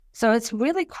So it's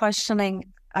really questioning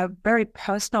a very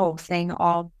personal thing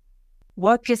of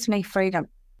what gives me freedom?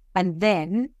 And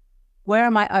then where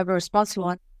am I over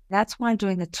responsible? That's why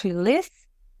doing the two lists,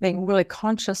 being really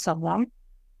conscious of them,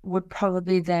 would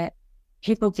probably be that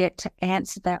people get to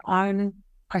answer their own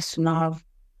question of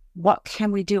what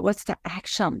can we do? What's the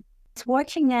action? It's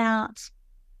working out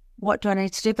what do I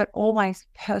need to do, but always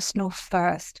personal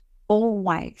first,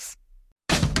 always.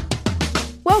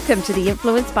 Welcome to the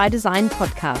Influence by Design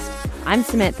podcast. I'm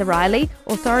Samantha Riley,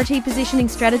 Authority Positioning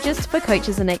Strategist for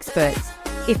coaches and experts.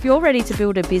 If you're ready to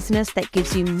build a business that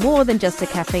gives you more than just a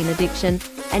caffeine addiction,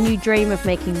 and you dream of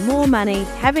making more money,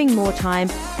 having more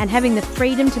time, and having the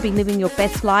freedom to be living your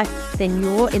best life, then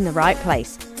you're in the right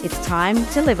place. It's time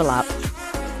to level up.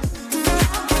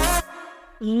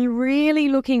 Really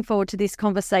looking forward to this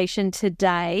conversation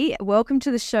today. Welcome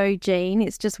to the show, Jean.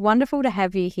 It's just wonderful to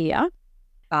have you here.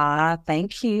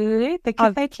 Thank you.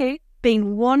 Thank you.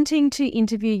 Been wanting to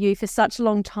interview you for such a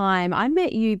long time. I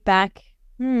met you back,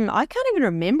 I can't even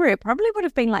remember. It probably would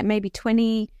have been like maybe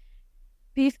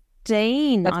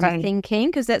 2015, I'm thinking,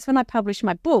 because that's when I published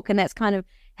my book, and that's kind of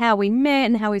how we met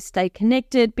and how we stayed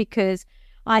connected, because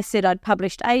I said I'd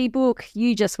published a book.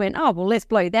 You just went, oh, well, let's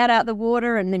blow that out the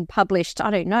water, and then published,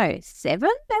 I don't know, 7,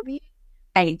 maybe?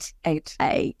 8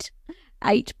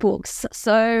 books.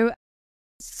 So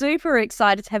super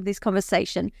excited to have this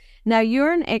conversation. Now,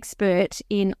 you're an expert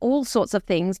in all sorts of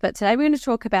things, but today we're going to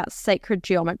talk about sacred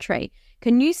geometry.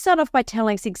 Can you start off by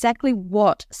telling us exactly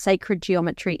what sacred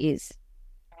geometry is?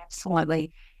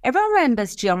 Absolutely. Everyone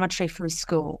remembers geometry from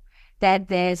school, that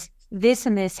there's this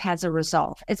and this has a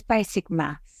result. It's basic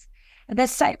maths. The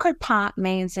sacred part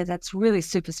means that it's really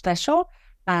super special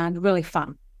and really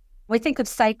fun. We think of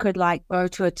sacred like go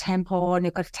to a temple and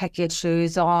you've got to take your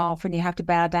shoes off and you have to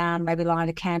bow down, maybe light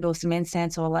a candle, some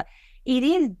incense, all that. It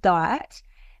is that,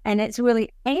 and it's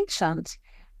really ancient.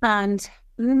 And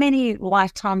many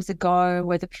lifetimes ago,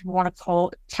 whether people want to call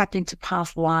it tapped into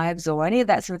past lives or any of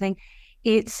that sort of thing,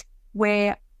 it's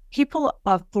where people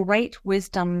of great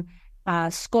wisdom,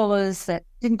 scholars that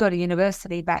didn't go to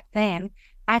university back then,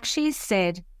 actually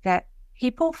said that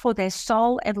people, for their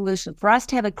soul evolution, for us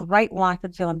to have a great life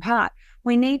and feel empowered,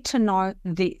 we need to know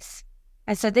this.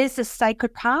 And so there's the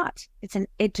sacred part. It's an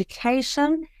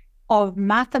education of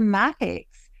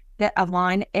mathematics that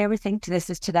align everything to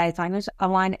this is today's language,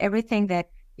 align everything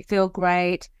that you feel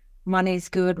great, money's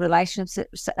good,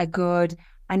 relationships are good.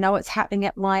 I know it's happening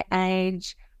at my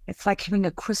age. It's like having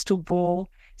a crystal ball.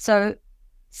 So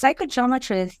sacred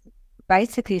geometry is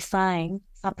basically saying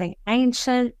something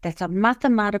ancient, that's a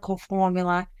mathematical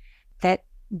formula, that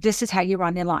this is how you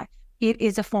run your life. It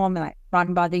is a formula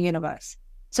run by the universe.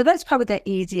 So that's probably the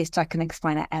easiest I can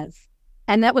explain it as.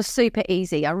 And that was super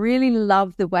easy. I really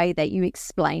love the way that you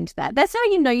explained that. That's how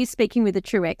you know you're speaking with a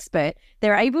true expert.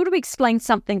 They're able to explain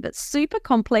something that's super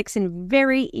complex in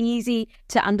very easy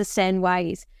to understand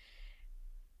ways.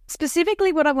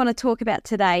 Specifically, what I want to talk about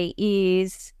today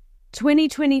is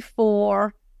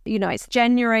 2024. It's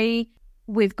January.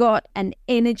 We've got an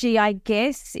energy, I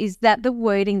guess. Is that the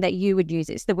wording that you would use?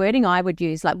 It's the wording I would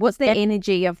use. Like, what's the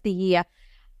energy of the year?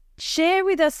 Share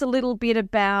with us a little bit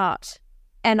about,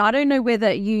 and I don't know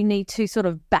whether you need to sort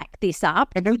of back this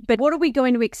up, but what are we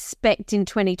going to expect in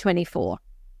 2024?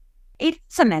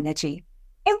 It's an energy.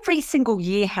 Every single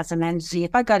year has an energy.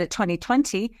 If I go to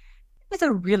 2020, it was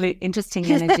a really interesting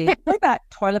energy. What about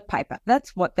toilet paper?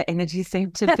 That's what the energy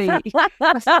seemed to be.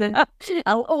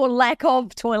 Or lack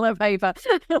of toilet paper.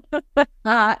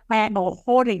 Or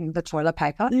hoarding the toilet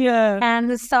paper. Yeah.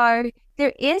 And so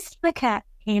there is like an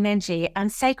energy,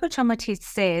 and sacred geometry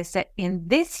says that in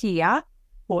this year,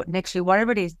 or next year,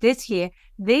 whatever it is, this year,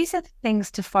 these are the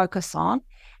things to focus on,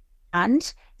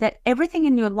 and that everything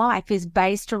in your life is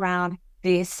based around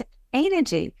this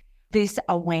energy, this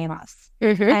awareness.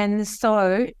 Mm-hmm. And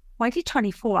so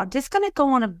 2024, I'm just going to go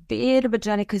on a bit of a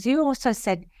journey, because you also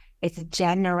said it's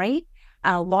January.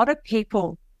 A lot of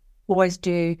people always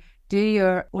do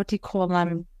your, what do you call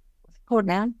them? What's it called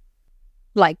now?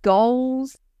 Like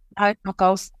goals? No, not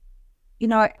goals.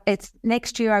 It's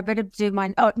next year. I better do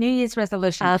my New Year's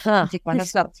resolution. Uh-huh.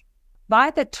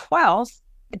 By the 12th,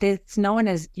 it's known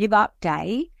as Give Up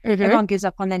Day. Mm-hmm. Everyone gives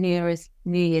up on their New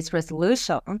Year's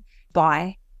resolution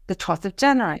by the 12th of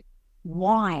January.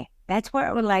 Why? That's where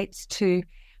it relates to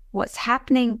what's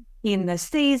happening in the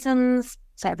seasons.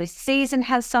 So every season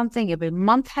has something, every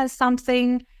month has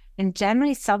something. In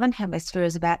January, Southern Hemisphere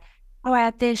is about go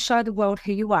out there, show the world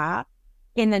who you are.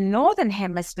 In the Northern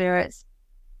Hemisphere, it's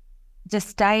just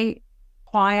stay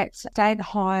quiet, stay at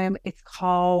home, it's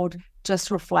cold,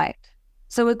 just reflect.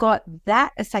 So we've got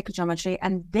that as sacred geometry.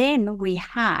 And then we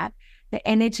have the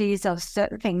energies of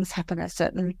certain things happen at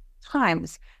certain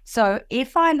times. So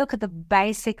if I look at the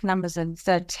basic numbers in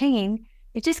 13,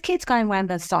 it just keeps going around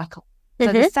the cycle.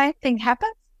 So the same thing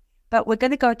happens, but we're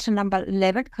going to go to number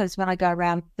 11 because when I go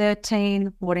around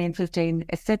 13, 14, 15,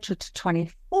 etc. to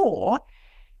 24,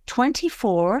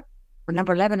 24,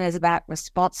 number 11 is about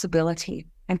responsibility.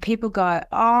 And people go,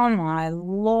 oh my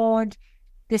Lord,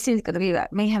 this is going to be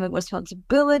about me having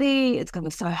responsibility. It's going to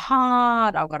be so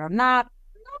hard. I've got to not.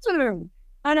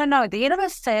 No. The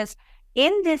universe says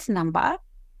in this number,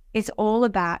 it's all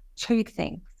about two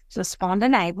things. Respond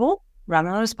and able, run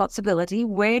on responsibility.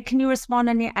 Where can you respond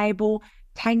and you're able?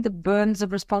 Take the burdens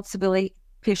of responsibility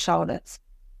off your shoulders.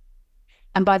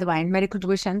 And by the way, in medical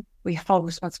tuition, we hold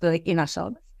responsibility in our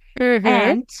shoulders.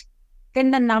 And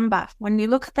then the number, when you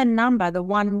look at the number, the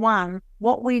 1-1,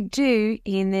 what we do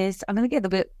in this, I'm going to get a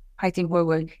bit crazy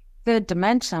word, third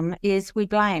dimension is we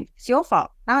blame. It's your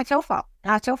fault. No, it's your fault.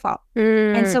 No, it's your fault.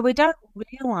 And so we don't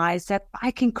realize that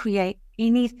I can create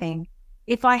anything.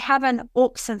 If I have an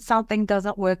oops and something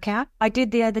doesn't work out, I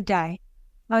did the other day.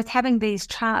 I was having these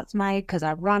charts made because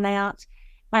I run out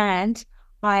and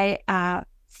I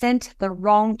sent the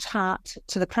wrong chart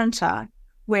to the printer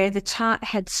where the chart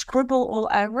had scribble all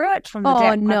over it from the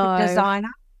graphic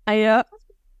designer. Yeah.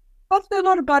 That's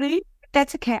not a buddy.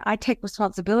 That's okay. I take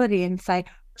responsibility and say,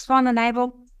 respond and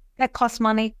able, that costs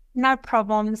money, no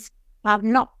problems.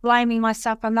 I'm not blaming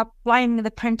myself. I'm not blaming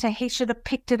the printer. He should have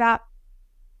picked it up.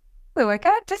 We work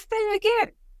out, just do it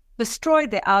again. Destroy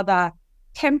the other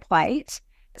template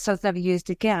so it's never used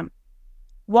again.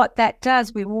 What that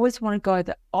does, we always want to go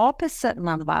the opposite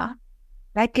number.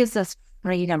 That gives us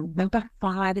freedom. Number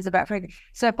 5 is about freedom.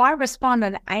 So if I respond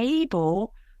and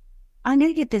able, I'm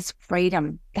going to get this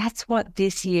freedom. That's what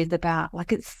this year is about.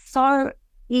 Like, it's so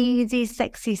easy,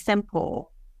 sexy,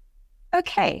 simple.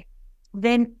 Okay,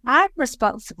 then I'm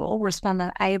responsible, respond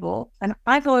and able, and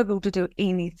I'm able to do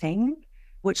anything,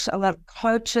 which a lot of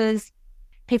coaches,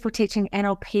 people teaching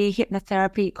NLP,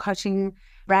 hypnotherapy, coaching,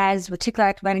 RAS, reticular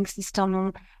activating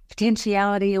system,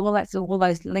 potentiality, all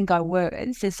those lingo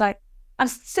words. It's like, I'm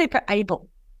super able.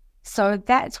 So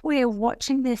that's where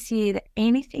watching this year, that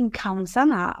anything comes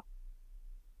up,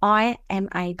 I am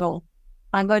able.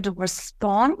 I'm going to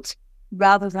respond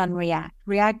rather than react.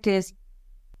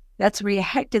 That's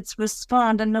react, it's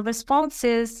respond. And the response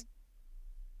is,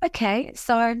 okay,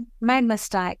 so made a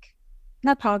mistake.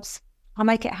 No problems. I'll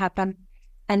make it happen.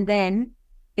 And then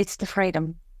it's the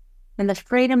freedom. And the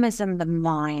freedom is in the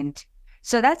mind.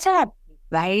 So that's our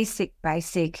basic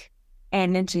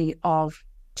energy of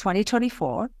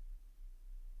 2024.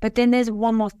 But then there's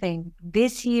one more thing.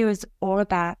 This year is all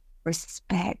about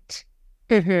respect.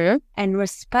 And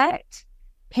respect,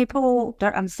 people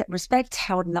don't understand. Respect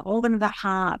held in the organ of the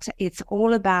heart. It's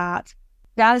all about,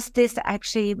 does this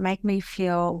actually make me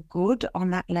feel good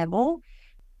on that level?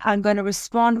 I'm going to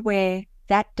respond where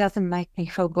that doesn't make me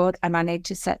feel good and I need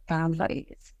to set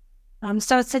boundaries.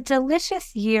 So it's a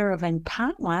delicious year of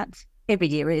empowerment. Every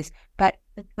year is, but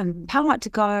empowerment to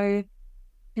go,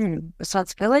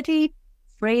 responsibility,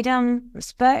 freedom,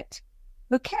 respect.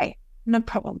 Okay, no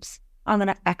problems. I'm going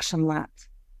to action that.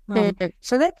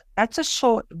 So that's a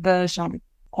short version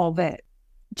of it.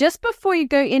 Just before you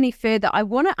go any further, I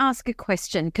want to ask a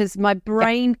question because my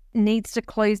brain needs to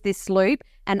close this loop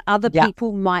and other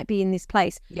people might be in this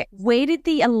place. Where did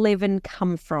the 11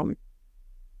 come from?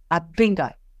 Bingo.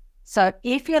 So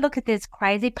if you look at this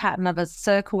crazy pattern of a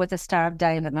circle with a Star of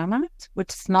David on it,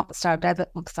 which is not the Star of David,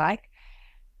 it looks like,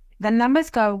 the numbers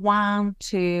go 1,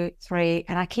 2, 3,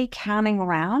 and I keep counting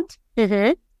around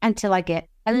until I get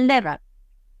 11.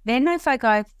 Then if I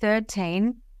go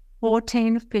 13,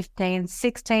 14, 15,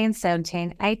 16,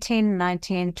 17, 18,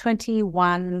 19, 20,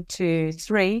 1, 2,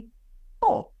 3,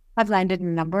 4. I've landed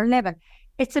in number 11.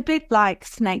 It's a bit like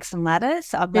snakes and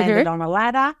ladders. I've landed on a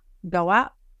ladder, go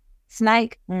up,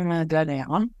 snake, go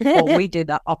down. Or we do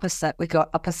the opposite. We go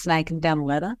up a snake and down a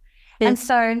ladder. And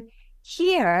so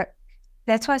here,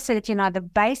 that's why I said, the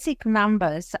basic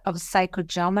numbers of sacred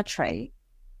geometry,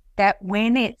 that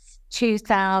when it's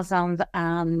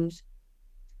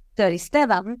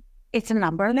 2037, it's a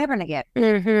number 11 again.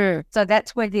 So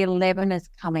that's where the 11 has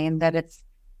come in, that it's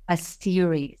a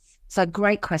series. So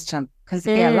great question, because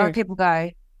a lot of people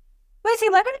go, where's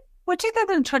 11? We're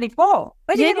 2024.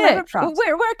 Where's 11 from?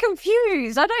 We're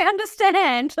confused. I don't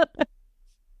understand.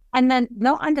 And then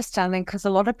not understanding, because a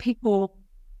lot of people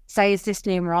say, is this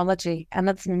numerology? And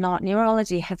it's not.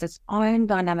 Numerology has its own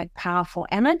dynamic, powerful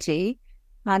energy.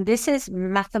 And this is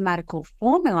mathematical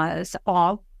formulas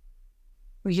of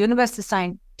the universe is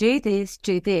saying, do this,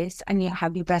 and you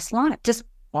have your best life. Just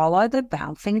follow the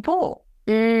bouncing ball.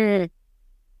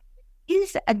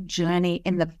 is a journey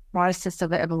in the process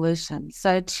of evolution.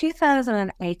 So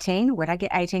 2018, where did I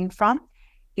get 18 from?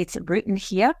 It's written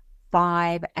here,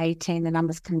 518, the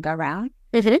numbers can go around.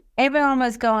 Mm-hmm. Everyone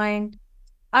was going,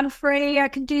 I'm free, I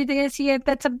can do this, yeah,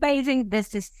 that's amazing. There's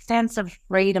this sense of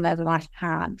freedom over my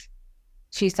heart.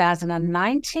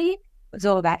 2019 was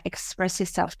all about express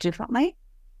yourself differently.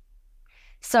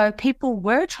 So people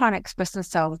were trying to express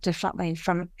themselves differently,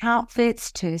 from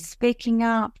outfits to speaking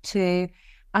up to,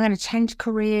 I'm going to change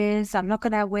careers, I'm not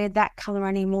going to wear that color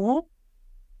anymore.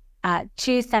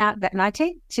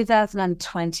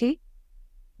 2020,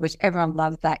 which everyone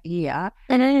loved that year,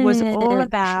 was all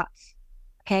about,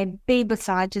 okay, be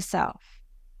beside yourself.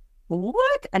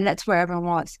 What? And that's where everyone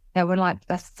was. They were like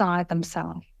beside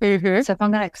themselves. Mm-hmm. So if I'm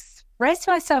going to express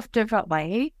myself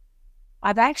differently,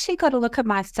 I've actually got to look at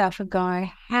myself and go,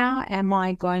 how am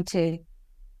I going to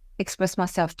express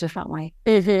myself differently?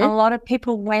 Mm-hmm. A lot of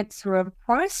people went through a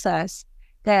process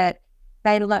that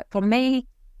they learned. For me,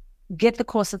 get the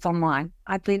courses online.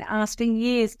 I've been asked for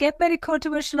years, get medical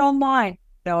tuition online.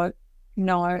 No.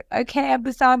 Okay, I'm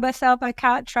beside myself. I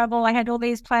can't travel. I had all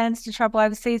these plans to travel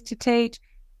overseas to teach.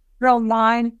 They're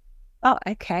online. Oh,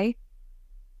 okay.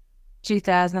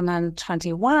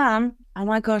 2021, oh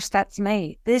my gosh, that's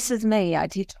me. This is me. I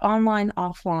teach online,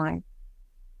 offline.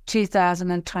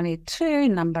 2022,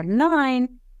 number 9.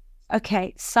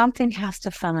 Okay, something has to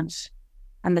finish.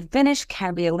 And the finish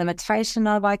can be a limitation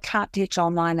of I can't teach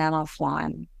online and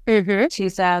offline. Mm-hmm.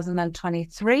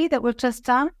 2023 that we've just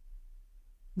done,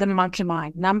 the monkey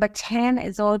mind. Number 10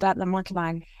 is all about the monkey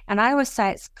mind. And I always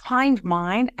say it's kind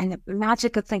mind and the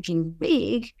magic of thinking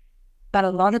big. But a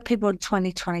lot of people in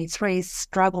 2023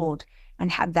 struggled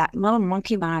and had that little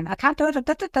monkey mind. I can't do it.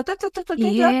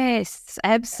 Yes,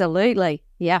 absolutely.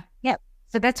 Yeah. Yep.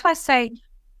 So that's why I say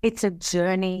it's a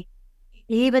journey.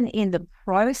 Even in the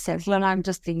process, when I'm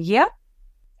just a year,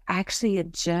 actually a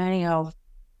journey of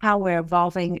how we're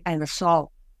evolving as a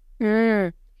soul.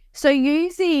 Mm. So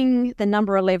using the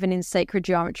number 11 in sacred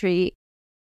geometry,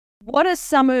 what are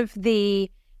some of the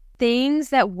things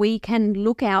that we can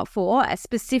look out for,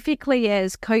 specifically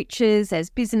as coaches, as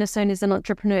business owners and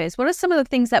entrepreneurs? What are some of the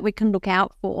things that we can look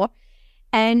out for?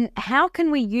 And how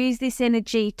can we use this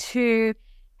energy to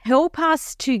help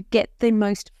us to get the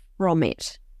most from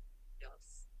it?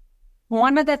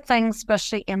 One of the things,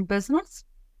 especially in business,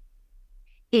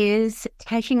 is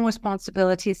taking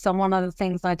responsibility. So one of the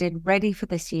things I did ready for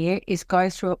this year is go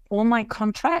through all my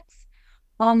contracts,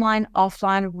 online,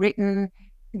 offline, written,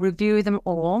 review them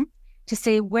all to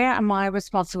see where am I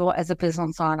responsible as a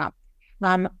business owner.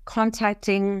 I'm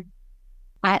contacting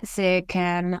ATSEC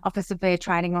and Office of Fair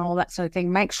Trading and all that sort of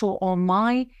thing. Make sure all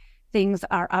my things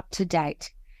are up to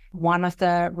date. One of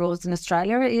the rules in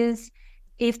Australia is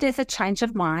if there's a change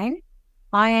of mind,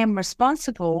 I am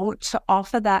responsible to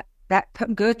offer that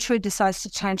Gertrude decides to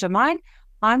change her mind.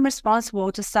 I'm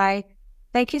responsible to say,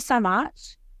 thank you so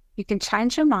much. You can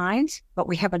change your mind, but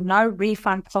we have a no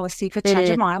refund policy for change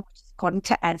of mind, which is according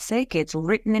to ATSEC. It's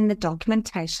written in the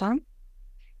documentation.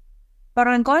 But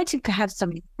I'm going to have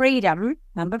some freedom,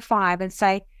 number 5, and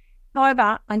say,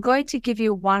 however, I'm going to give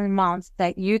you 1 month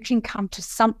that you can come to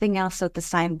something else of the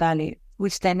same value,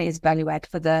 which then is value add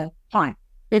for the client.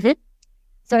 Mm-hmm.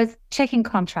 So it's checking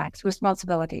contracts,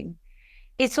 responsibility.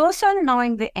 It's also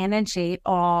knowing the energy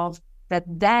of that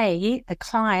they, the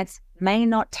clients, may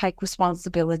not take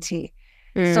responsibility.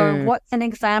 So what's an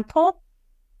example?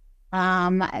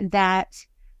 That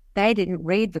they didn't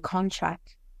read the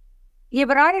contract. Yeah,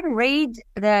 but I didn't read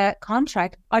the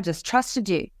contract. I just trusted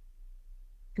you.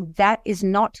 That is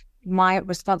not my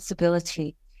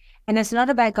responsibility. And it's not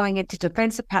about going into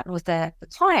defensive pattern with the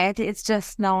client. It's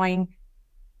just knowing,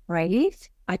 breathe.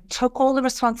 I took all the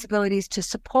responsibilities to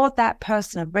support that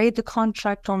person. I read the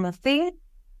contract on the thing.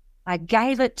 I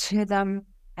gave it to them.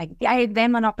 I gave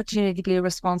them an opportunity to be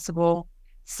responsible.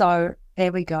 So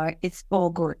there we go. It's all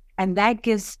good. And that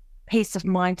gives peace of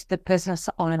mind to the business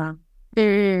owner.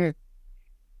 In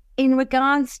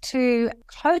regards to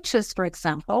coaches, for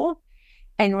example,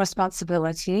 and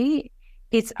responsibility,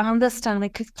 it's understanding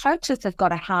because coaches have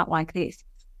got a heart like this.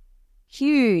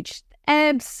 Huge.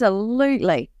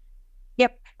 Absolutely.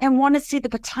 Yep. And want to see the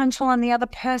potential in the other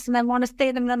person. They want to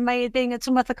see them amazing. It's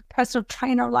almost like a personal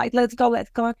trainer, like, let's go.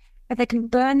 But they can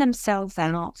burn themselves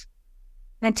out.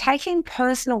 And taking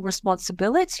personal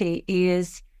responsibility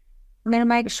is, I'm going to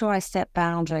make sure I set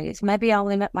boundaries. Maybe I'll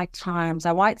limit my times.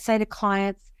 I won't say to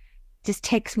clients, just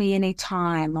text me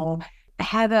anytime, or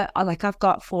I've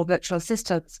got 4 virtual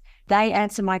assistants. They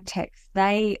answer my texts.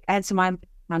 They answer my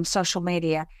social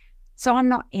media. So I'm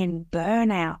not in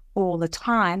burnout all the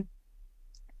time.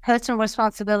 Personal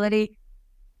responsibility,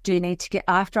 do need to get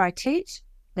after I teach.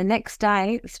 The next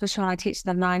day, especially when I teach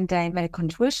the 9-day medical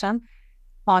intuition,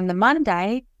 on the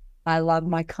Monday, I love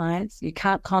my clients. You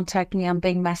can't contact me. I'm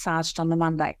being massaged on the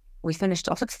Monday. We finished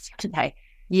off today.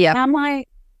 Yeah. Am I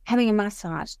having a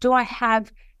massage? Do I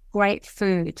have great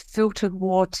food, filtered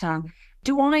water?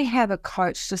 Do I have a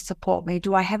coach to support me?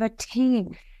 Do I have a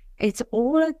team? It's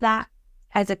all of that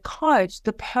as a coach,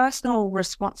 the personal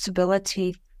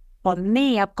responsibility for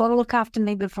me. I've got to look after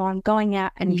me before I'm going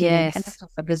out and giving. Yes. And that's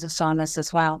for business owners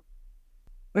as well.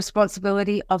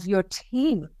 Responsibility of your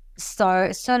team. So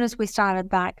as soon as we started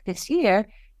back this year,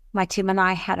 my team and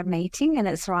I had a meeting, and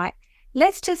it's right.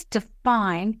 Let's just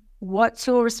define what's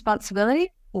your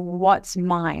responsibility, what's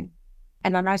mine.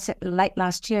 And I noticed late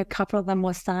last year, a couple of them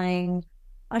were saying,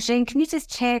 "Oh, Sheehan, can you just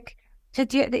check?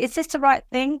 Is this the right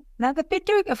thing?" Now, they've been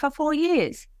doing it for 4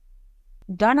 years.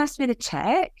 Don't ask me to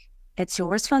check. It's your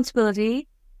responsibility.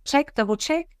 Check, double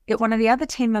check. Get one of the other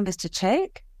team members to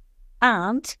check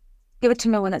and give it to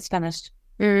me when it's finished.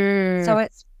 So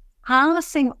it's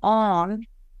passing on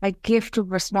a gift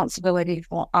of responsibility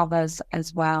for others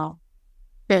as well.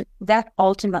 That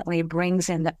ultimately brings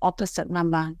in the opposite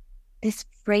number, this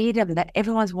freedom that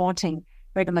everyone's wanting,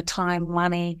 freedom of time,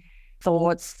 money,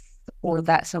 thoughts, all of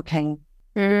that sort of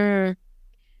thing.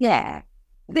 Yeah.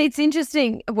 It's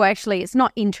interesting. Well, actually, it's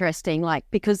not interesting,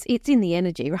 because it's in the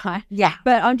energy, right? Yeah.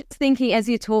 But I'm just thinking as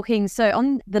you're talking, so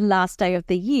on the last day of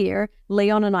the year,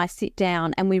 Leon and I sit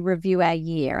down and we review our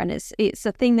year. And it's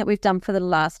a thing that we've done for the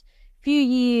last few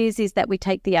years, is that we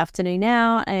take the afternoon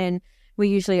out and we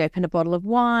usually open a bottle of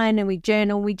wine and we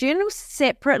journal. We journal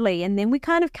separately, and then we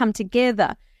kind of come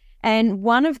together. And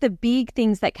one of the big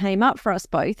things that came up for us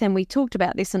both, and we talked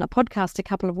about this in a podcast a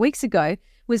couple of weeks ago,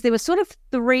 was there were sort of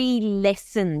 3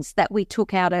 lessons that we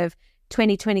took out of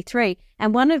 2023.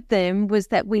 And one of them was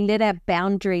that we let our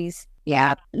boundaries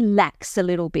lax a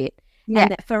little bit. Yeah.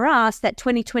 And that for us, that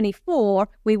 2024,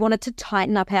 we wanted to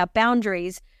tighten up our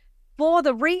boundaries for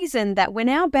the reason that when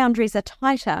our boundaries are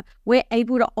tighter, we're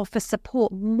able to offer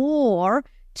support more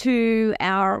to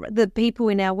the people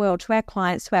in our world, to our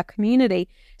clients, to our community.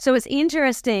 So it's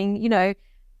interesting,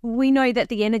 we know that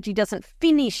the energy doesn't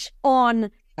finish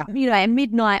on, at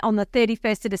midnight on the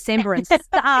 31st of December and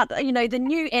start, the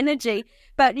new energy.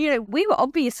 But, we were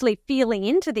obviously feeling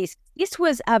into this. This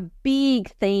was a big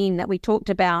theme that we talked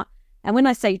about. And when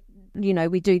I say,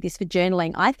 we do this for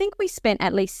journaling, I think we spent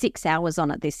at least 6 hours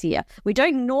on it this year. We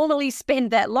don't normally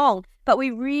spend that long, but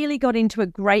we really got into a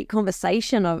great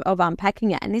conversation of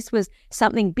unpacking it. And this was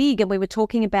something big. And we were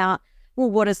talking about, well,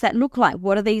 what does that look like?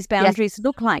 What do these boundaries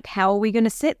look like? How are we going to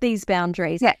set these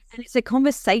boundaries? Yes. And it's a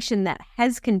conversation that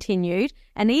has continued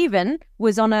and even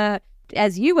was on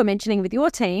as you were mentioning with your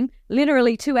team,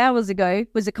 literally 2 hours ago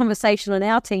was a conversation on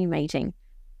our team meeting.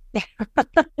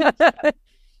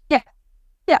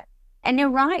 And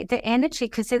you're right, the energy,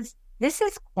 because this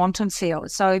is quantum field.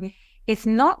 So it's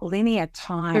not linear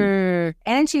time.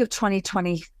 Energy of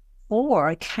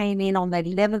 2024 came in on the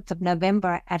 11th of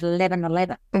November at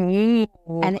 11:11.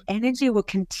 And energy will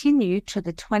continue to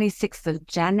the 26th of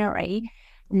January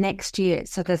next year.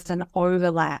 So there's an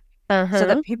overlap. So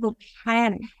that people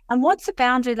can. And what's a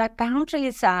boundary? Like,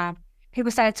 boundaries are,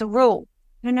 people say it's a rule.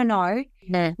 No.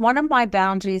 One of my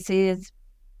boundaries is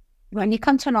when you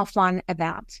come to an offline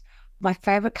event, my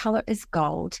favorite color is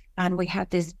gold, and we have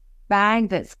this bag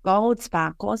that's gold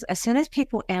sparkles. As soon as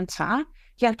people enter,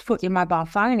 you have to put your mobile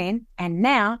phone in, and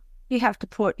now you have to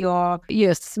put your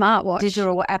smartwatch,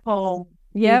 digital Apple,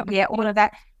 all of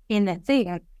that in the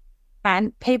thing.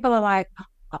 And people are like,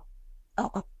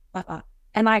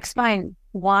 and I explain,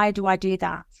 why do I do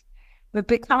that? We've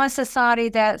become a society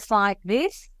that's like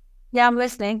this. Yeah, I'm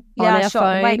listening. Yeah, sure.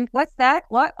 Phone. Wait, what's that?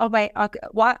 What? Oh, wait. Okay.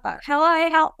 What?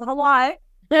 Hello.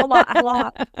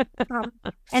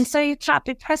 And so you can't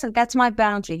be present. That's my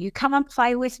boundary. You come and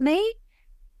play with me,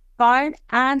 phone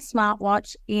and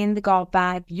smartwatch in the gold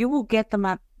bag. You will get them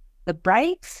at the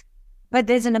breaks, but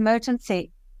there's an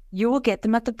emergency. You will get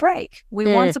them at the break.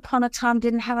 We once upon a time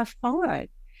didn't have a phone.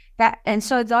 And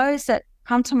so those that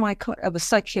come to my course, it was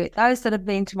so cute. Those that have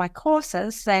been to my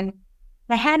courses, then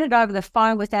they handed over the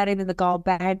phone without even the gold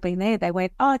bag being there. They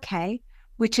went, oh, okay,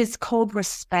 which is called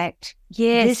respect.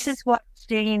 Yes. This is what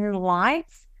Jean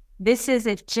likes. This is,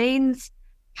 if Jean's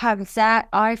have that,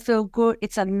 I feel good.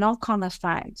 It's a knock-on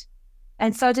effect.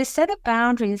 And so to set a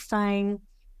boundary is saying,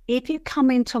 if you come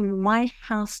into my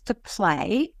house to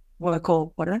play, work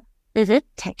or whatever,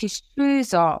 take your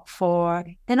shoes off,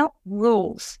 they're not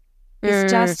rules.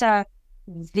 It's just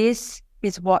this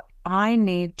is what I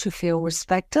need to feel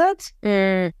respected.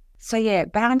 So yeah,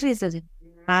 boundaries is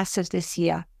massive this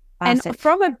year. And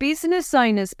from a business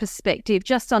owner's perspective,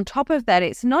 just on top of that,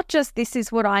 it's not just this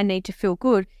is what I need to feel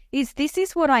good, this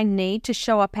is what I need to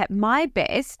show up at my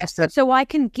best so I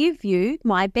can give you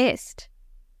my best.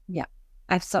 Yeah,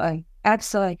 absolutely.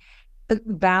 Absolutely.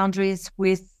 Boundaries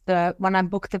with when I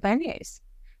book the venues.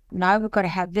 No, we've got to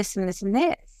have this and this and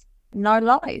this. No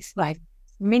lies. Like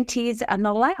minties are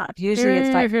not allowed. Usually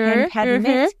it's like pen, pad, and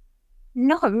mint.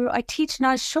 No, I teach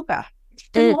no sugar.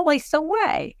 The lollies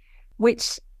away.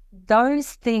 Which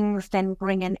those things then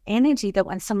bring an energy that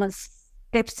when someone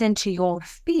steps into your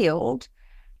field,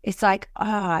 it's like,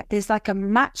 there's like a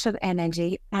match of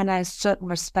energy and a certain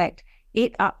respect.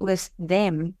 It uplifts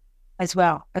them as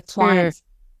well. The clients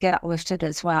get uplifted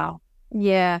as well.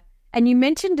 Yeah. And you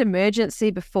mentioned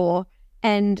emergency before,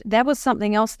 and that was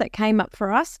something else that came up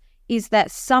for us, is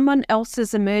that someone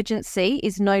else's emergency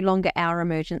is no longer our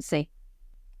emergency.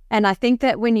 And I think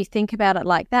that when you think about it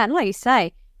like that, and like you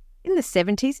say, in the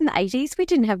 70s and the 80s, we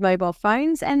didn't have mobile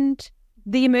phones and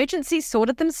the emergencies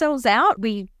sorted themselves out.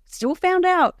 We still found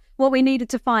out what we needed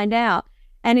to find out.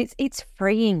 And it's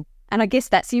freeing. And I guess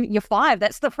that's your 5.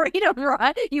 That's the freedom,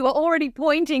 right? You were already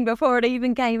pointing before it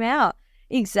even came out.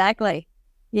 Exactly.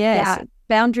 Yes. Yeah.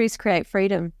 Boundaries create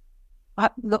freedom.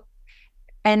 Look,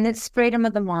 and it's freedom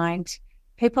of the mind.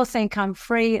 People think I'm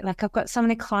free. Like I've got so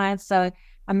many clients, so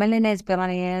are millionaires,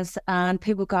 billionaires, and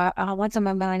people go, oh, once I'm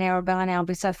a millionaire or billionaire, I'll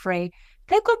be so free.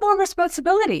 They've got more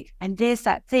responsibility. And there's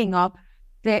that thing of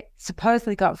they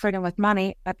supposedly got freedom with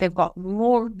money, but they've got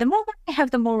more. The more they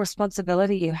have, the more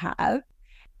responsibility you have.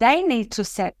 They need to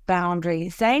set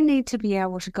boundaries. They need to be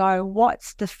able to go,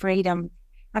 what's the freedom?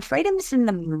 And freedom is in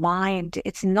the mind.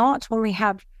 It's not when we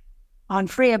have, I'm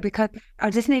free because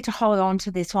I just need to hold on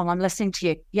to this while I'm listening to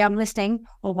you. Yeah, I'm listening.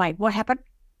 Oh, wait, what happened?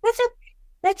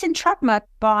 That's entrapment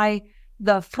by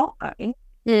the phone.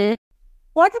 Yeah.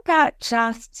 What about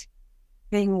just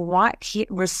being right here,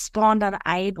 respond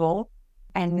unable?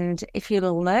 And if you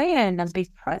learn and be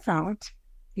present,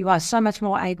 you are so much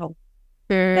more able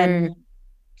than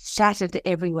shattered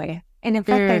everywhere. And in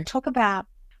fact, they talk about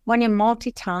when you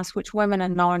multitask, which women are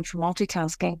known for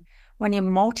multitasking, when you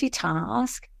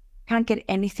multitask, can't get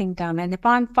anything done. And if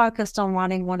I'm focused on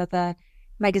writing one of the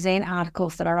magazine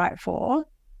articles that I write for,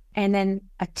 and then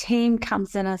a team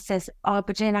comes in and says, oh,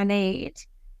 but Jen, I need,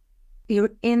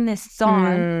 you're in this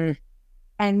zone,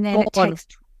 and then it takes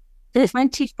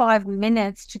 25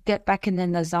 minutes to get back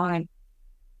in the zone.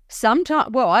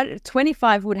 Sometimes,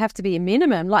 25 would have to be a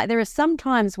minimum. Like there are some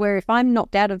times where if I'm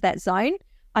knocked out of that zone,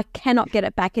 I cannot get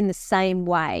it back in the same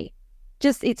way.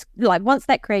 Just, it's like once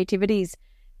that creativity's,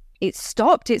 it's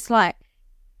stopped, it's like,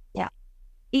 yeah,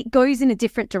 it goes in a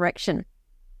different direction.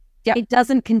 Yeah, it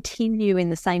doesn't continue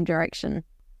in the same direction.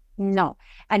 No.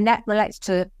 And that relates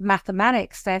to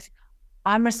mathematics, that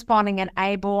I'm responding and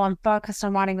able, I'm focused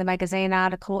on writing the magazine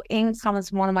article. In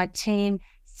comes one of my team,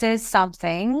 says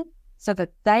something so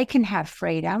that they can have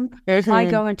freedom. I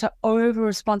go into over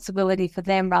responsibility for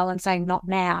them rather than saying not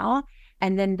now.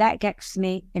 And then that gets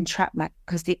me entrapment,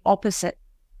 because the opposite,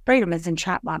 freedom, is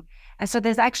entrapment. And so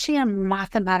there's actually a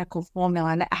mathematical formula,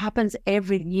 and it happens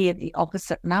every year, the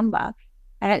opposite number.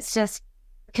 And it's just,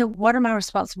 okay, what am I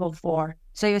responsible for?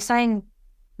 So you're saying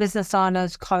business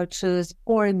owners, coaches,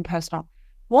 or even personal.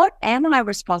 What am I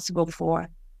responsible for?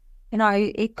 You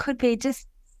know, it could be just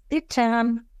sit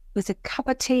down with a cup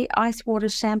of tea, ice water,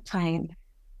 champagne.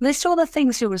 List all the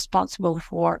things you're responsible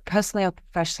for, personally or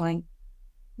professionally.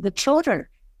 The children,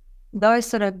 those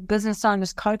sort of business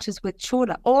owners, coaches with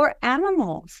children, or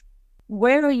animals.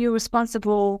 Where are you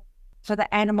responsible for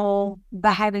the animal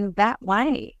behaving that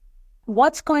way?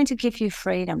 What's going to give you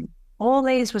freedom? All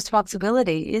these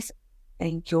responsibilities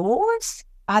are yours?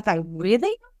 Are they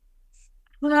really?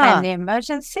 And the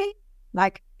emergency?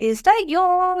 Like, is that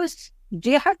yours? Do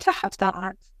you have to have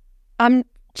that?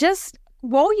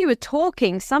 While you were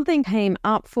talking, something came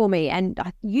up for me, and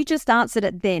you just answered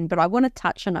it then, but I want to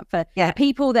touch on it for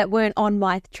people that weren't on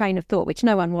my train of thought, which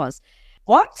no one was.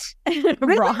 What?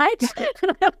 Right?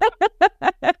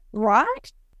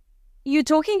 Right? You're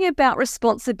talking about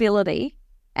responsibility,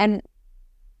 and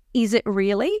is it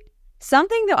really?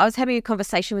 Something that I was having a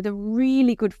conversation with a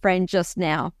really good friend just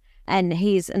now, and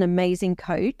he's an amazing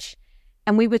coach,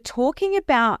 and we were talking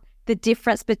about the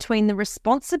difference between the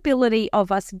responsibility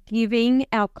of us giving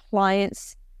our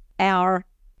clients our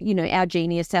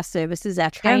genius, our services,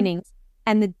 our trainings,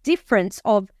 and the difference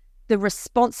of the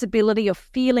responsibility of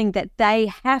feeling that they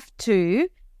have to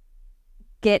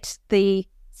get the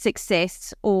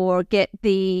success or get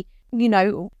the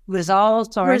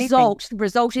results or anything.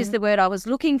 Result is the word I was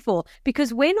looking for,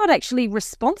 because we're not actually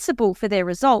responsible for their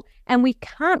result and we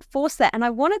can't force that. And I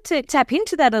wanted to tap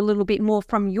into that a little bit more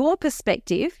from your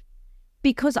perspective,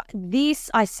 because this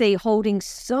I see holding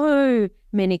so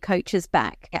many coaches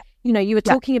back. Yeah. You were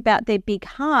talking about their big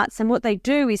hearts, and what they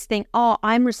do is think, oh,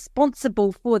 I'm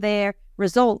responsible for their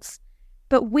results.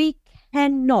 But we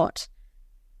cannot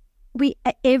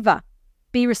ever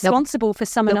be responsible for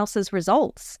someone else's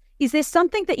results. Is there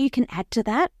something that you can add to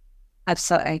that?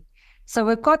 Absolutely. So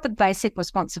we've got the basic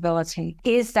responsibility.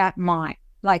 Is that mine?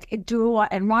 Like,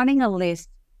 and writing a list,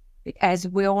 as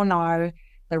we all know,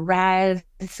 the RAS,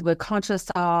 we're conscious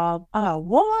of, oh,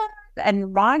 what?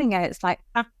 And writing it, it's like,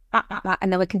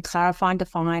 and then we can clarify and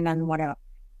define and whatever.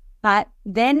 But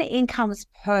then in comes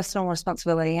personal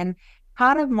responsibility. And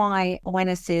part of my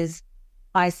awareness is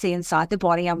I see inside the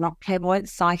body. I'm not clairvoyant,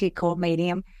 psychic, or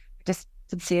medium. Just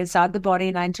to see inside the body,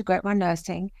 and I integrate my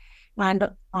nursing. And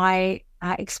I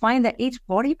explain that each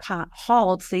body part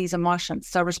holds these emotions.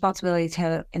 So responsibility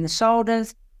in the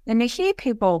shoulders. And you hear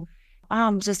people,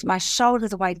 just my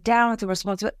shoulders are way down with the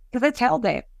responsibility, because it's held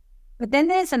there. But then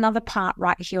there's another part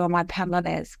right here on my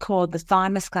pelvis called the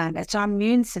thymus gland. It's our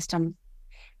immune system.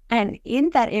 And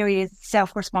in that area is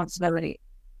self-responsibility.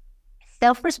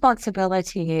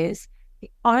 Self-responsibility is the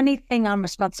only thing I'm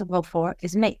responsible for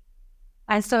is me.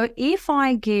 And so if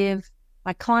I give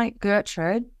my client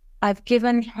Gertrude, I've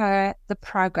given her the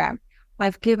program.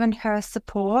 I've given her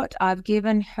support. I've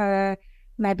given her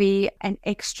maybe an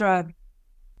extra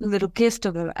little gift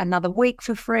of another week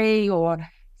for free or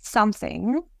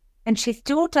something, and she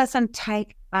still doesn't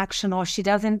take action or she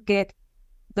doesn't get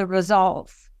the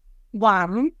results.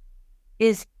 One,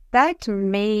 is that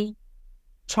me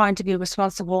trying to be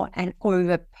responsible and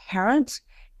over-parent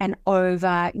and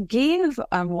over-give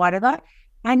and whatever?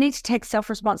 I need to take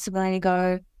self-responsibility and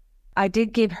go, I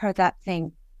did give her that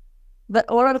thing. But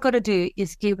all I've got to do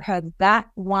is give her that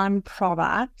one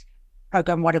product,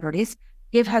 program, whatever it is,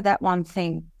 give her that one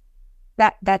thing.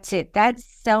 That's it. That's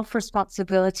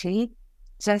self-responsibility.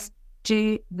 Just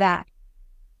do that.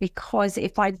 Because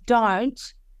if I don't,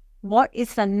 what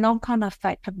is the knock-on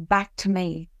effect back to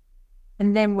me?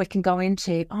 And then we can go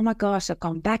into, oh my gosh, I've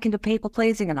gone back into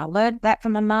people-pleasing and I learned that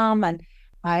from my mum and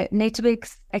I need to be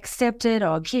accepted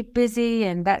or keep busy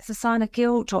and that's a sign of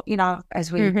guilt, or,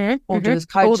 as we all do as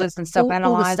coaches and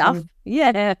self-analyze. All the stuff.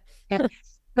 Yeah.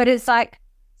 But it's like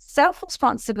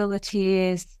self-responsibility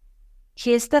is,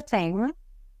 here's the thing,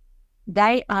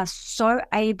 they are so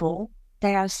able,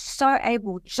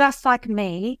 just like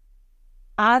me.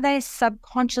 Are they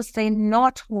subconsciously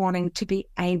not wanting to be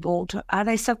able to? Are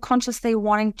they subconsciously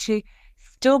wanting to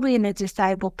still be in a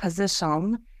disabled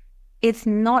position? It's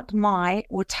not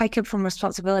we'll take it from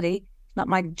responsibility, not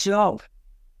my job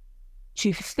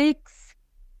to fix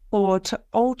or to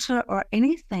alter or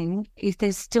anything. If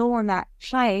they're still in that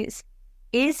place,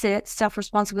 is it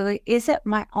self-responsibility? Is it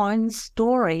my own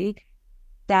story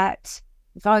that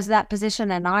if I was in that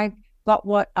position and I got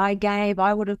what I gave,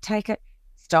 I would have taken it?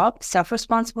 Stop,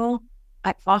 self-responsible.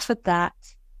 I offered that.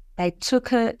 They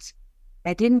took it.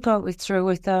 They didn't go through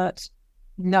with it.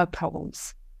 No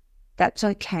problems. That's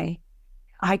okay.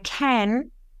 I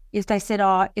can, if they said,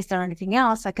 oh, is there anything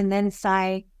else? I can then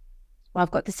say, well,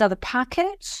 I've got this other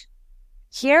package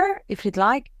here, if you'd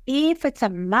like. If it's a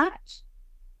match,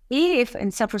 if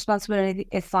in self-responsibility,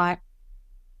 it's like,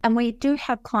 and we do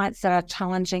have clients that are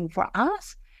challenging for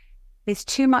us. There's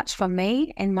too much for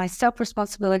me and my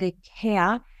self-responsibility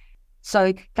care.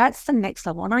 So that's the next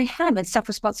level. And I have in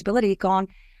self-responsibility gone,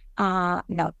 I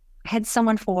had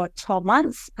someone for 12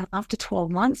 months. After 12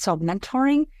 months of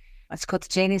mentoring, it's called the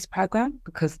Genius Program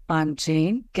because I'm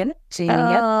Jean. Get it? Genius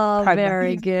Program.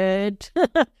 Very good.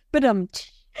 But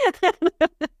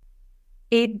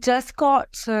it just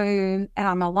got to, and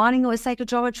I'm aligning it with sacred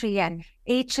geometry and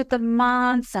each of the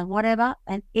months and whatever.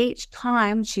 And each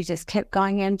time she just kept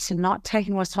going into not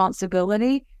taking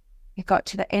responsibility. It got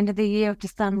to the end of the year of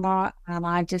December and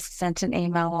I just sent an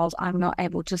email of, I'm not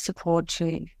able to support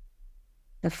you.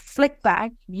 The flick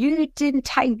back, you didn't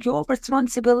take your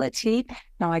responsibility.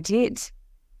 No, I did.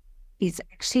 Is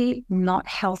actually not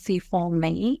healthy for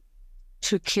me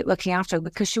to keep looking after her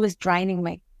because she was draining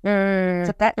me.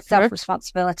 So that's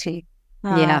self-responsibility.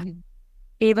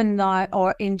 Even though,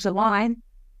 or in July,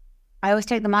 I always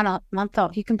take the month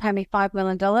off. You can pay me $5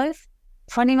 million, $20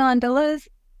 million.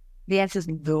 The answer is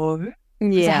no.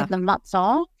 Yeah. I have the months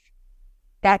off.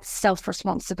 That's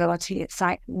self-responsibility. It's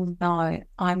like, no,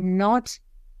 I'm not.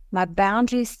 My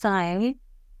boundaries say,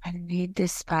 I need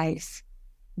this space.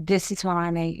 This is what I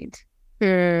need.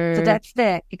 So that's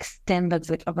the extended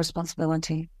bit of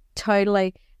responsibility.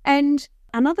 Totally. And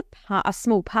another part, a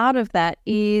small part of that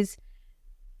is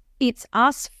it's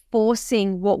us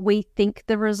forcing what we think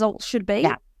the results should be.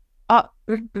 Yeah. Oh,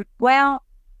 well,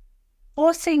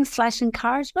 forcing /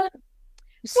 encouragement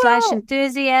 /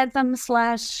 enthusiasm /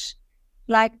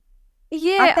 like, aren't they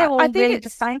Yeah, I all think really the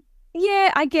it's, same?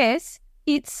 yeah, I guess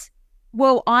it's,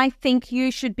 well, I think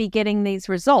you should be getting these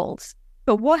results.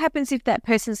 But what happens if that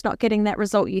person's not getting that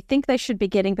result you think they should be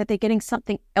getting, but they're getting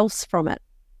something else from it?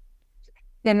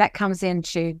 Then that comes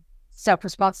into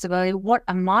self-responsibility. What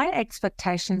are my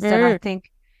expectations that I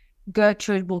think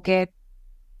Gertrude will get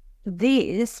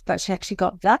this, but she actually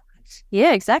got that?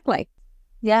 Yeah, exactly.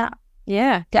 Yeah.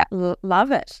 Yeah,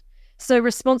 love it. So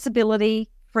responsibility,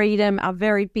 freedom are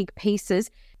very big pieces.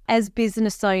 As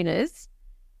business owners,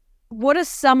 what are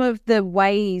some of the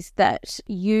ways that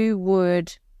you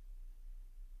would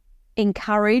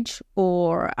encourage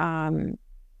or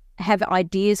have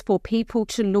ideas for people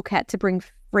to look at to bring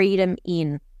freedom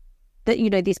in? That, you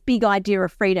know, this big idea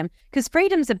of freedom, because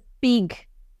freedom's a big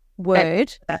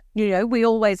word. You know, we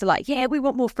always are like, yeah, we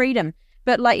want more freedom.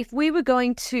 But like, if we were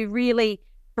going to really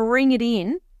bring it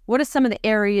in, what are some of the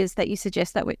areas that you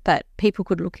suggest that people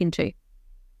could look into?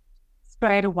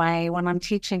 Straight away, when I'm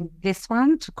teaching this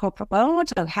one to corporate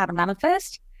world of how to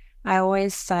manifest, I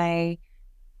always say,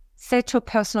 set your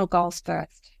personal goals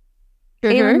first.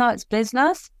 Even though it's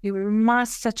business, you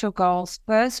must set your goals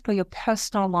first for your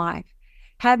personal life.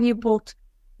 Have you booked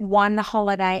one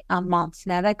holiday a month?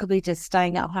 Now, that could be just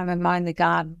staying at home and mowing the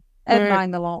garden and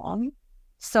mowing the lawn.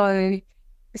 So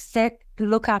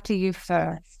look after you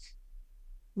first.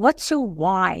 What's your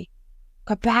why?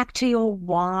 Go back to your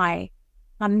why.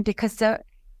 Because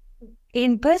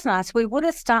in business, we would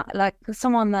have started, like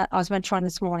someone that I was mentoring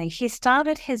this morning, he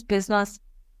started his business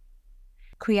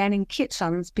creating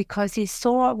kitchens because he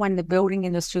saw when the building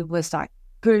industry was like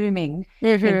booming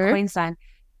in Queensland,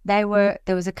 there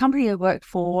was a company he worked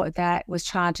for that was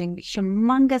charging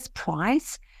humongous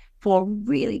price for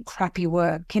really crappy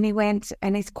work. And he went,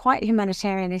 and he's quite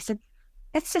humanitarian. He said,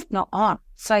 it's just not on.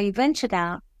 So he ventured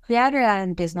out, created our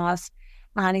own business,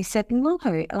 and he said, no,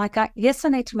 like, yes, I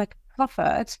need to make a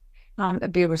profit,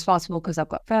 be responsible because I've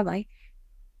got family,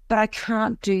 but I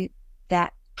can't do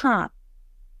that part.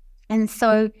 And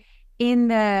so in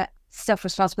the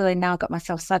self-responsibility, now I got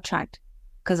myself sidetracked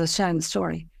because I was sharing the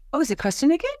story. What was the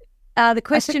question again? The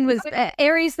question was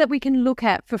areas that we can look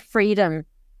at for freedom.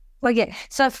 Well, yeah.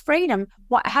 So freedom,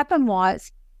 what happened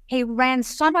was he ran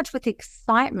so much with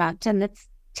excitement and the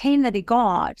team that he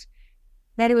got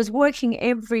that he was working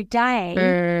every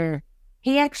day.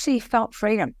 He actually felt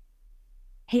freedom.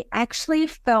 He actually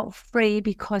felt free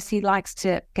because he likes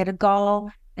to get a goal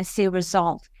and see a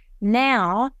result.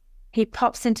 Now he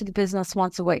pops into the business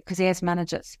once a week because he has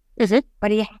managers. But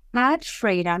he had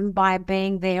freedom by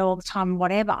being there all the time,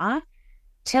 whatever,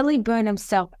 till he burned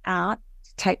himself out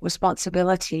to take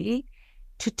responsibility,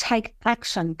 to take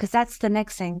action, because that's the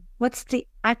next thing. What's the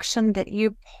action that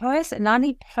you not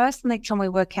only personally can we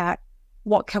work out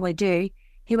what can we do?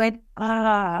 He went,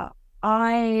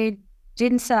 I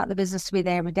didn't set up the business to be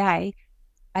there every day.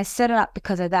 I set it up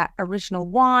because of that original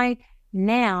why.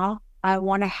 Now I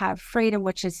want to have freedom,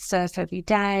 which is surf every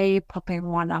day, pop in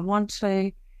when I want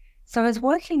to. So I was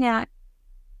working out,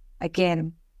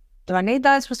 again, do I need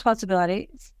those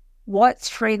responsibilities? What's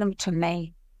freedom to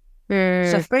me?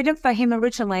 So freedom for him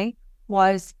originally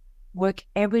was work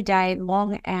every day,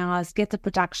 long hours, get the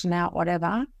production out,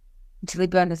 whatever, until he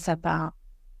burned himself out.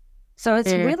 So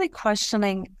it's really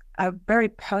questioning a very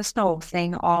personal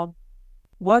thing of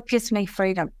what gives me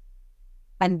freedom?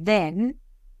 And then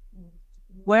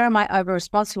where am I over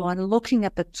responsible? And looking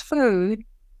at the food,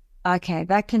 okay,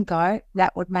 that can go,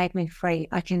 that would make me free.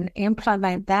 I can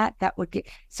implement that, that would get,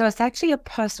 so it's actually a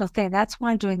personal thing. That's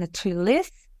why I'm doing the 2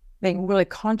 lists, being really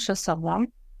conscious of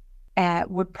them,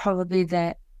 would probably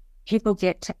that people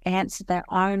get to answer their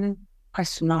own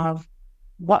question of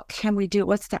what can we do?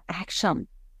 What's the action?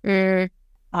 I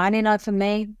only know for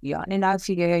me, you only know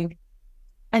for you.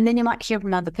 And then you might hear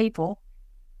from other people.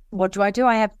 What do?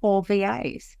 I have 4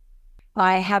 VAs.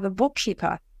 I have a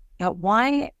bookkeeper.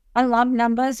 Why? I love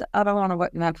numbers. I don't want to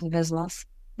work them out for the business.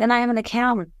 Then I have an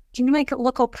accountant. Can you make it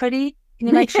look all pretty? Can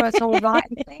you make sure it's all right?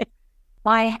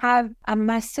 I have a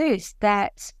masseuse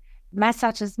that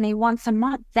massages me once a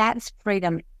month. That's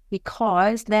freedom,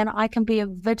 because then I can be a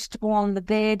vegetable on the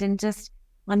bed and just,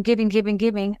 I'm giving.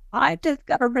 I just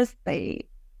got to receive.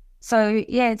 So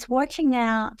yeah, it's working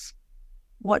out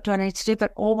what do I need to do,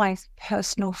 but always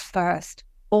personal first.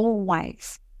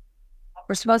 Always.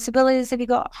 Responsibilities have you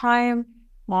got home?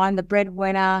 I'm the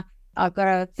breadwinner. I've got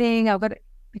a thing.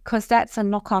 Because that's a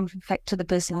knock-on effect to the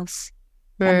business.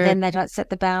 and then they don't set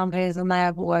the boundaries and they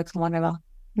overwork and whatever.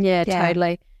 Yeah,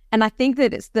 totally. And I think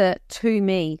that it's the to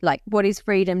me, like what is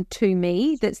freedom to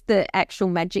me, that's the actual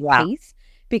magic piece.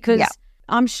 Because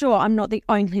I'm sure I'm not the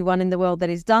only one in the world that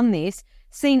has done this,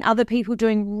 seen other people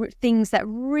doing things that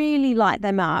really light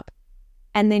them up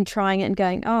and then trying it and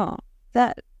going, oh,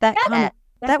 that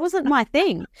wasn't my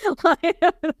thing.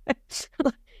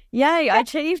 Yay, I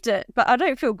achieved it, but I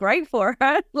don't feel great for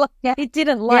it. It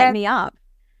didn't light me up.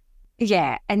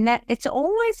 Yeah, and that it's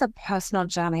always a personal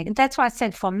journey. And that's why I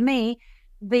said for me,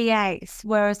 VAs,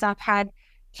 whereas I've had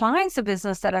clients of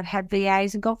business that have had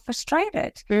VAs and got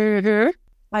frustrated. Mm-hmm.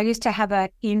 I used to have an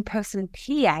in-person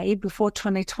PA before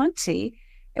 2020.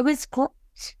 It was great.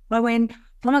 I went,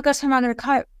 oh my gosh, I'm under a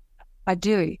coat. I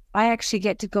do. I actually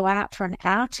get to go out for an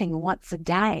outing once a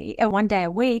day, and 1 day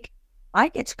a week. I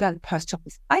get to go to the post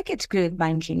office. I get to go to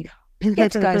banking. I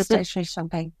get to go to stationery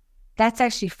shopping. That's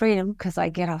actually freedom because I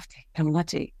get off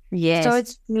technology. Yes. So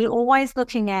you're always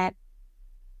looking at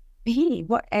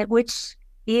which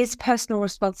is personal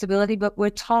responsibility, but we're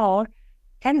told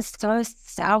that is so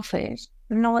selfish.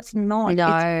 No, it's not.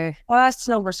 No. It's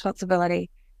personal responsibility.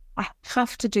 I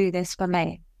have to do this for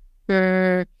me.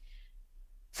 For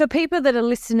people that are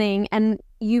listening and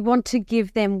you want to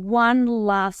give them one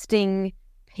lasting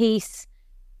piece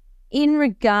in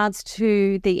regards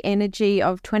to the energy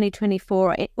of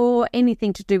 2024 or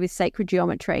anything to do with sacred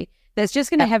geometry, that's just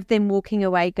going to have them walking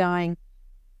away going,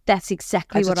 that's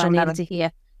exactly what I needed to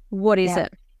hear. What is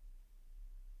it?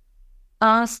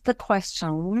 Ask the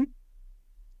question,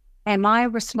 am I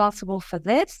responsible for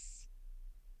this?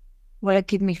 Will it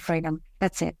give me freedom?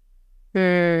 That's it.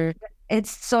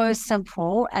 It's so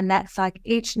simple. And that's like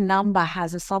each number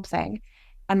has a something.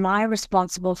 Am I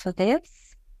responsible for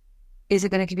this? Is it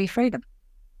going to give me freedom?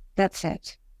 That's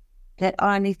it. The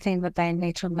only thing that they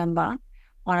need to remember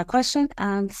on a question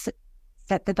and set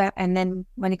the and then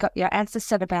when you got your answer,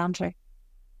 set a boundary.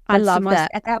 I love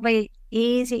that. And that way,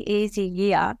 easy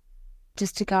year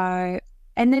just to go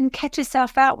and then catch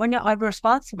yourself out when you're over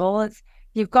responsible.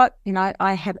 You've got,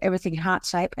 I have everything heart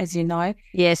shape, as you know.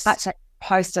 Yes. Heart shape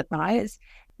post-it notes.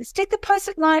 Stick the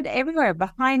post-it note everywhere,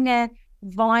 behind your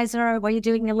visor, where you're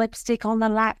doing your lipstick, on the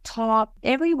laptop,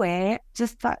 everywhere,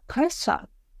 just that poster.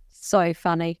 So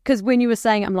funny. Because when you were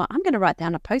saying, I'm like, I'm going to write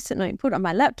down a post-it note and put it on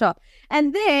my laptop.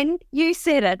 And then you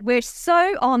said it. We're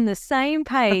so on the same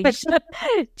page.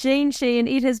 Jean Sheehan,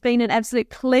 it has been an absolute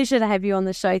pleasure to have you on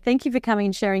the show. Thank you for coming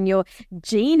and sharing your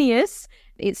genius.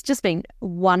 It's just been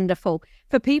wonderful.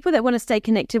 For people that want to stay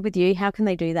connected with you, how can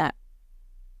they do that?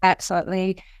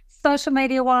 Absolutely. Social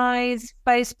media-wise,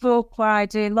 Facebook, where I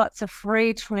do lots of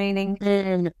free training.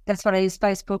 That's what I use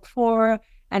Facebook for.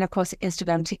 And, of course,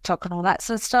 Instagram, TikTok, and all that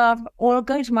sort of stuff. Or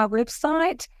go to my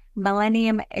website,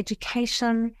 Millennium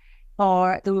Education,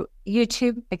 or the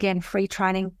YouTube, again, free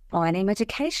training, Millennium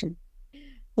Education.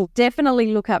 Well,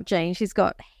 definitely look up Jean. She's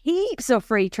got heaps of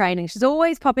free training. She's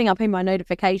always popping up in my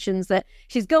notifications that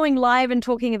she's going live and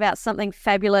talking about something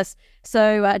fabulous.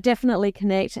 So definitely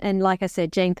connect. And like I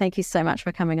said, Jean, thank you so much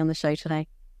for coming on the show today.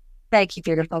 Thank you,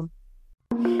 beautiful.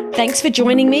 Thanks for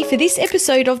joining me for this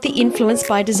episode of the Influence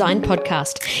by Design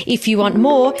podcast. If you want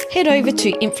more, head over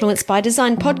to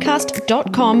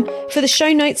influencebydesignpodcast.com for the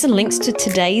show notes and links to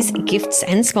today's gifts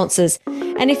and sponsors.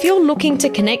 And if you're looking to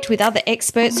connect with other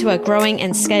experts who are growing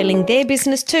and scaling their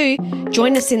business too,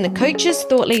 join us in the Coaches,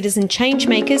 Thought Leaders and Change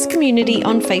Makers community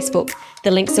on Facebook.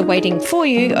 The links are waiting for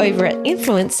you over at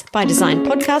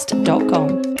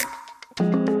influencebydesignpodcast.com.